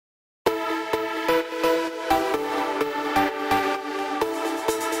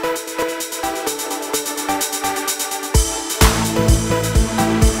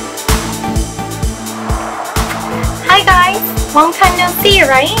Long time no see,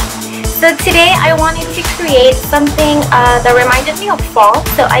 right? So today I wanted to create something that reminded me of fall.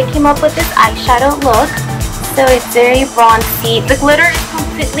 So I came up with this eyeshadow look. So it's very bronzy. The glitter is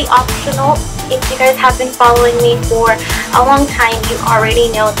completely optional. If you guys have been following me for a long time, you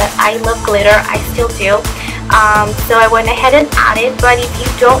already know that I love glitter. I still do. So I went ahead and added, but if you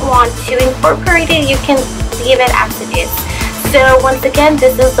don't want to incorporate it, you can leave it as it is. So once again,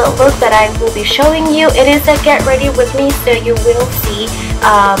 this is the look that I will be showing you. It is a get ready with me, so you will see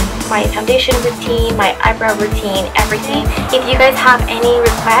my foundation routine, my eyebrow routine, everything. If you guys have any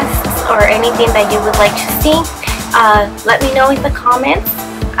requests or anything that you would like to see, let me know in the comments.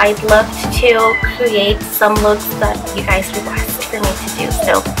 I'd love to create some looks that you guys request for me to do.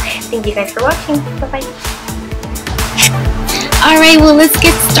 So thank you guys for watching. Bye-bye. Alright, well, let's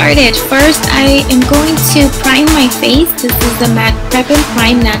get started. First, I am going to prime my face. This is the MAC Prep and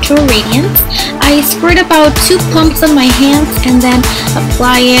Prime Natural Radiance. I squirt about 2 pumps on my hands and then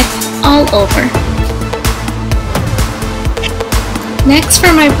apply it all over. Next,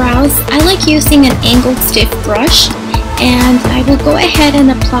 for my brows, I like using an angled stiff brush, and I will go ahead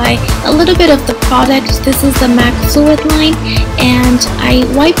and apply a little bit of the product. This is the MAC Fluid Line, and I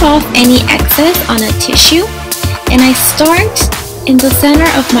wipe off any excess on a tissue. And I start in the center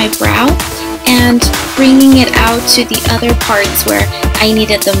of my brow and bringing it out to the other parts where I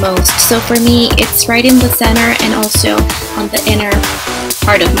need it the most. So for me, it's right in the center and also on the inner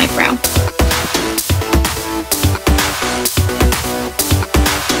part of my brow.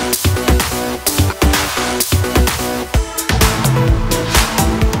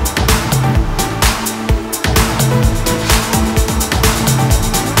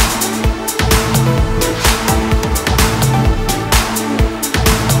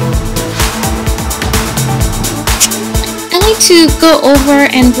 To go over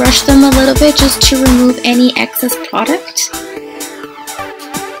and brush them a little bit just to remove any excess product.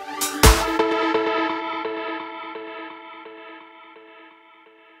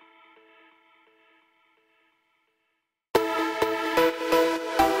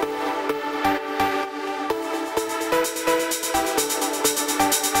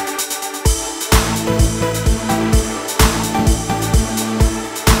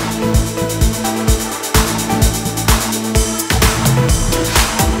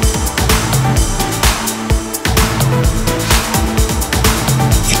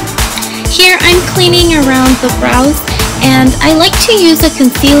 Here I'm cleaning around the brows, and I like to use a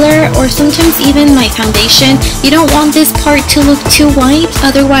concealer or sometimes even my foundation. You don't want this part to look too white,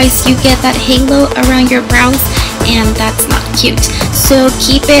 otherwise you get that halo around your brows and that's not cute. So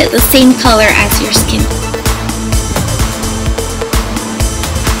keep it the same color as your skin.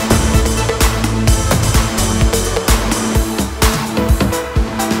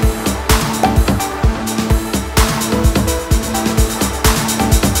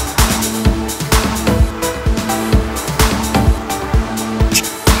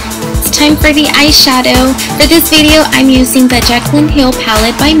 Time for the eyeshadow. For this video, I'm using the Jaclyn Hill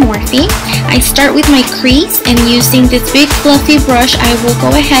palette by Morphe. I start with my crease, and using this big fluffy brush, I will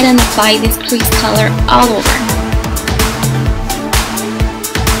go ahead and apply this crease color all over.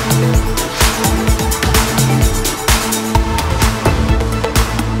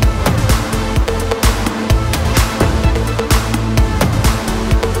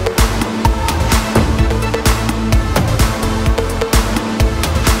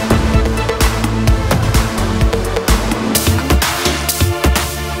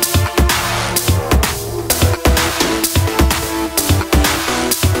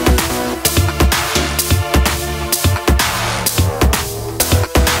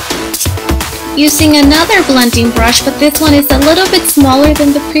 Using another blending brush, but this one is a little bit smaller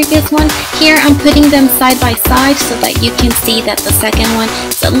than the previous one. Here I'm putting them side by side so that you can see that the second one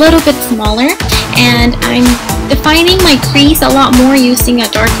is a little bit smaller. And I'm defining my crease a lot more using a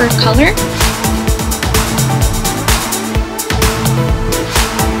darker color.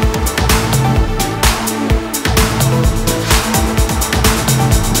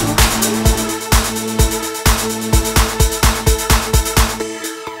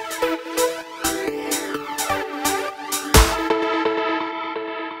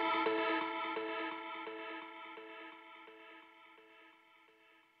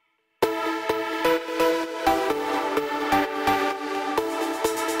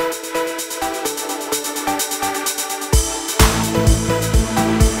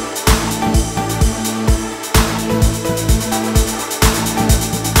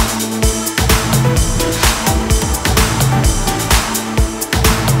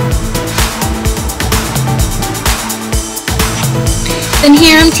 Then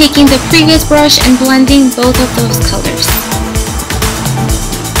here I'm taking the previous brush and blending both of those colors.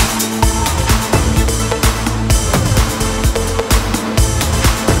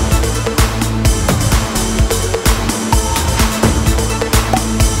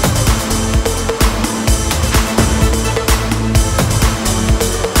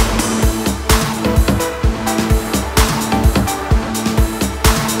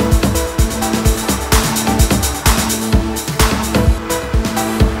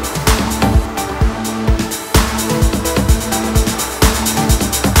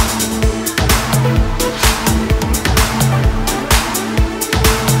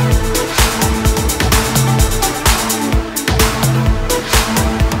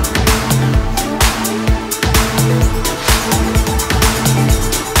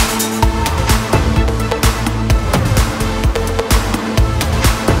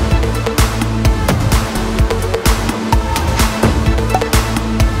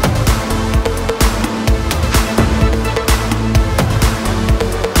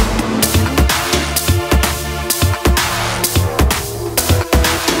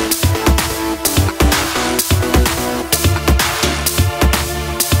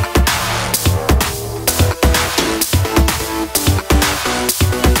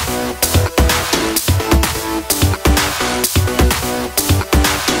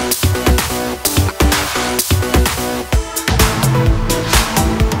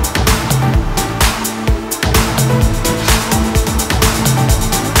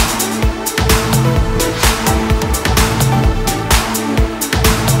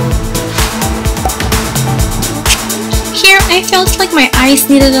 I felt like my eyes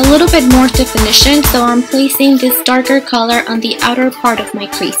needed a little bit more definition, so I'm placing this darker color on the outer part of my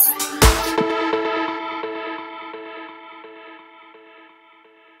crease.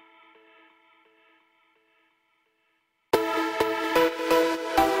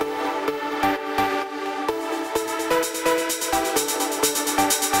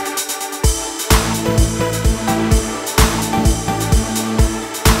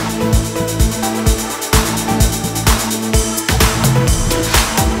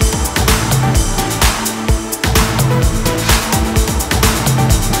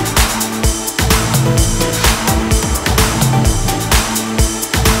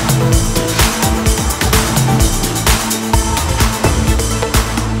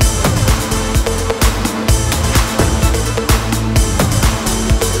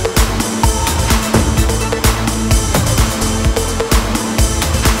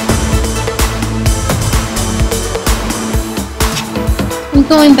 I'm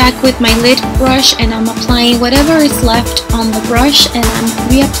going back with my lid brush and I'm applying whatever is left on the brush, and I'm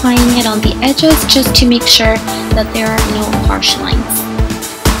reapplying it on the edges just to make sure that there are no harsh lines.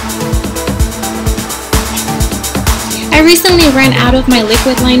 I recently ran out of my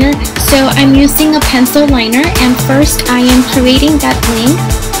liquid liner, so I'm using a pencil liner, and first I am creating that wing.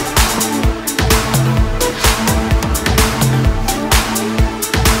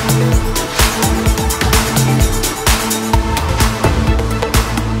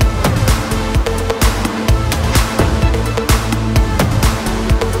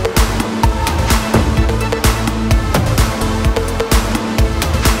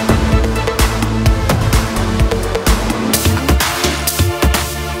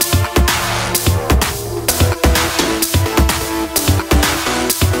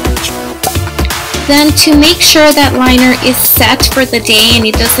 Then to make sure that liner is set for the day and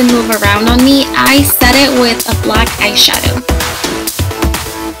it doesn't move around on me, I set it with a black eyeshadow.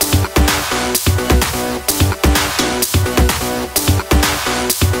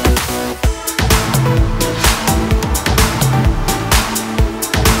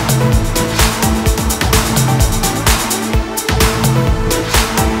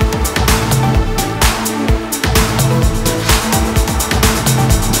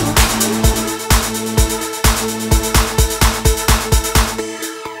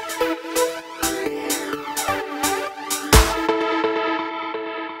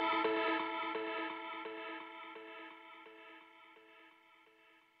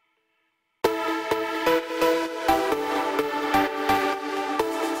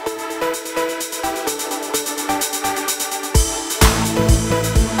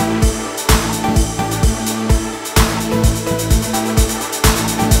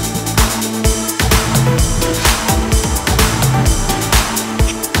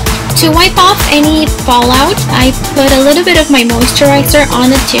 To wipe off any fallout, I put a little bit of my moisturizer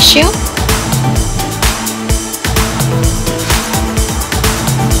on a tissue.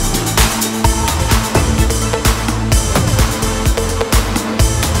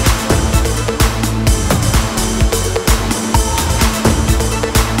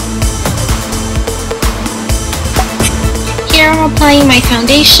 Here I'm applying my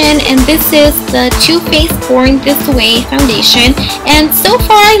foundation, and this is the Too Faced Born This Way foundation, and so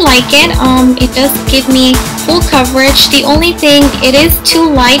far I like it. It does give me full coverage. The only thing, it is too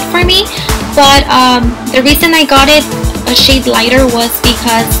light for me, but the reason I got it a shade lighter was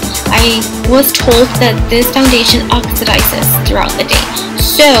because I was told that this foundation oxidizes throughout the day.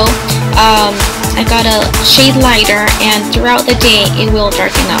 So I got a shade lighter, and throughout the day it will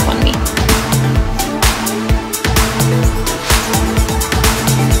darken up on me.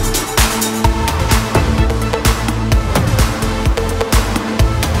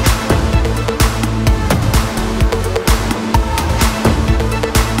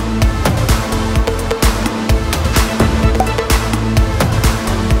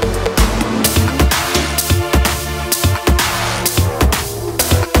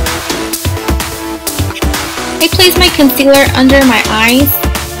 I placed my concealer under my eyes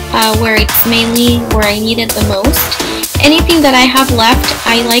where it's mainly where I need it the most. Anything that I have left,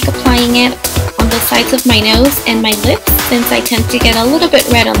 I like applying it on the sides of my nose and my lips, since I tend to get a little bit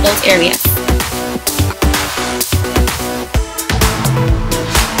red on those areas.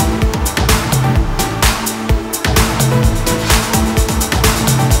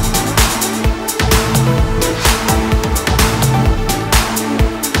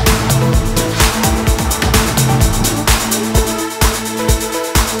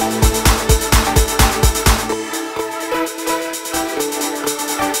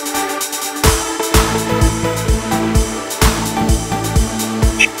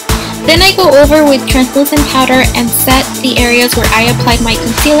 Then Then I go over with translucent powder and set the areas where I applied my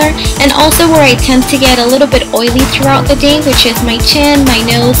concealer and also where I tend to get a little bit oily throughout the day, which is my chin, my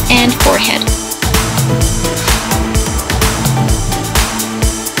nose, and forehead.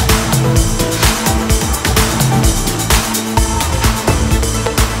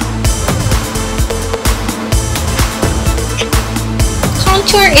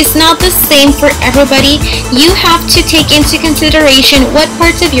 Contour is not the same for everybody. You have to take into consideration what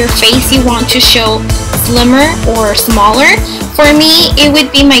parts of your face you want to show slimmer or smaller. For me, it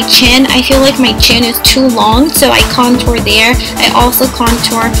would be my chin. I feel like my chin is too long, so I contour there. I also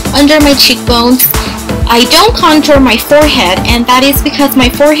contour under my cheekbones. I don't contour my forehead, and that is because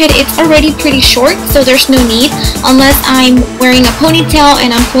my forehead is already pretty short, so there's no need. Unless I'm wearing a ponytail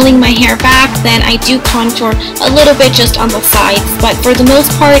and I'm pulling my hair back, then I do contour a little bit just on the sides, but for the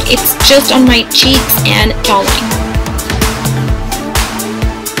most part, it's just on my cheeks and jawline.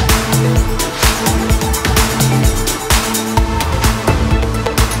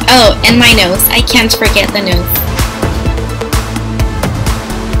 Oh, and my nose. I can't forget the nose.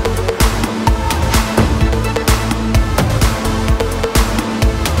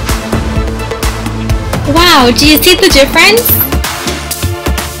 Wow, do you see the difference?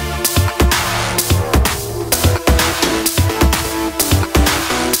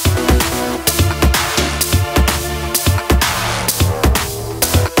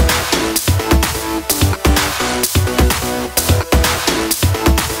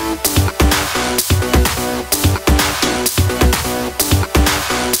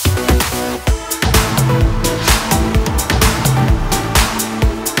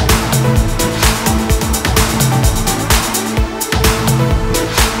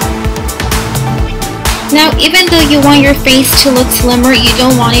 Now, even though you want your face to look slimmer, you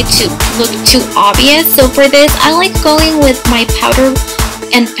don't want it to look too obvious. So for this, I like going with my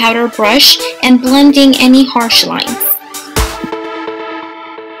powder brush and blending any harsh lines.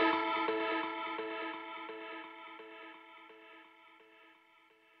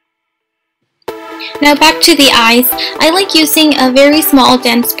 Now back to the eyes. I like using a very small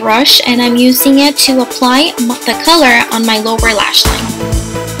dense brush, and I'm using it to apply the color on my lower lash line.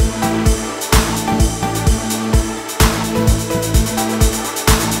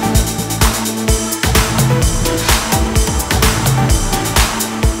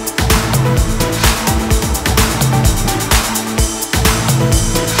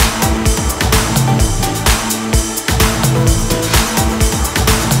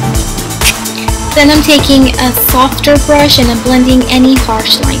 Then I'm taking a softer brush and I'm blending any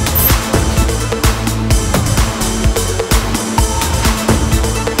harsh lines.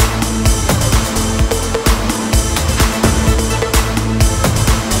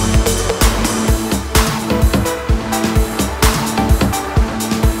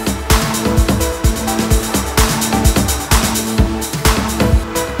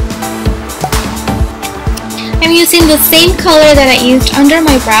 I'm using the same color that I used under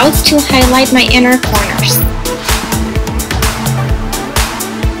my brows to highlight my inner corners.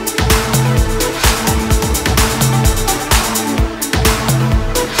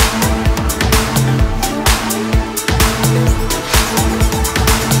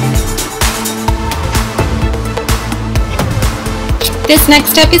 This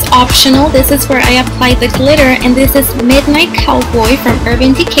next step is optional. This is where I apply the glitter, and this is Midnight Cowboy from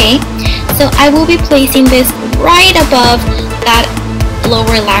Urban Decay. So I will be placing this right above that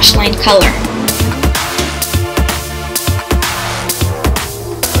lower lash line color.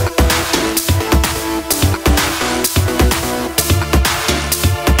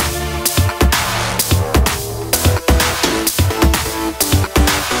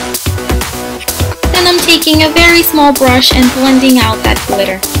 Then I'm taking a very small brush and blending out that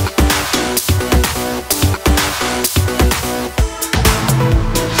glitter.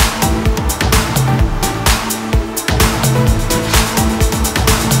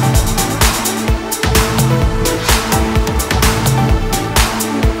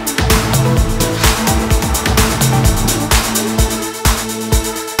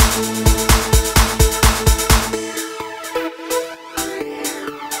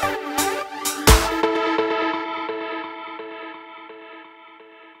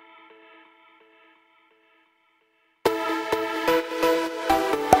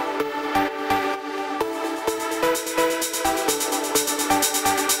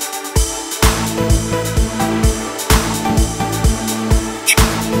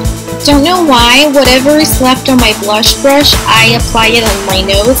 Don't know why, whatever is left on my blush brush, I apply it on my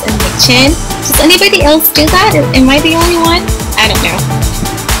nose and my chin. Does anybody else do that? Am I the only one? I don't know.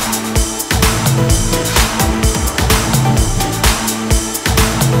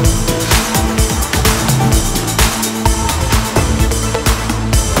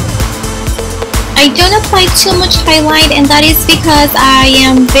 I don't apply too much highlight, and that is because I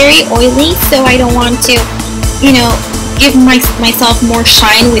am very oily, so I don't want to, you know, give myself more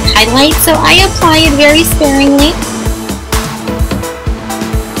shine with highlight, so I apply it very sparingly.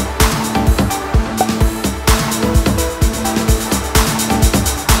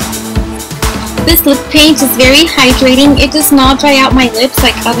 This lip paint is very hydrating. It does not dry out my lips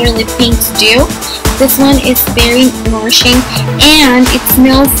like other lip paints do. This one is very nourishing and it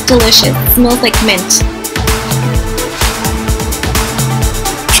smells delicious. It smells like mint.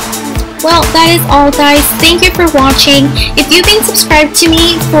 Well, that is all, guys. Thank you for watching. If you've been subscribed to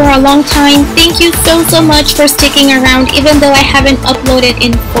me for a long time, thank you so much for sticking around even though I haven't uploaded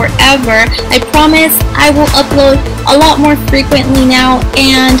in forever. I promise I will upload a lot more frequently now,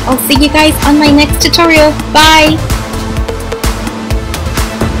 and I'll see you guys on my next tutorial. Bye!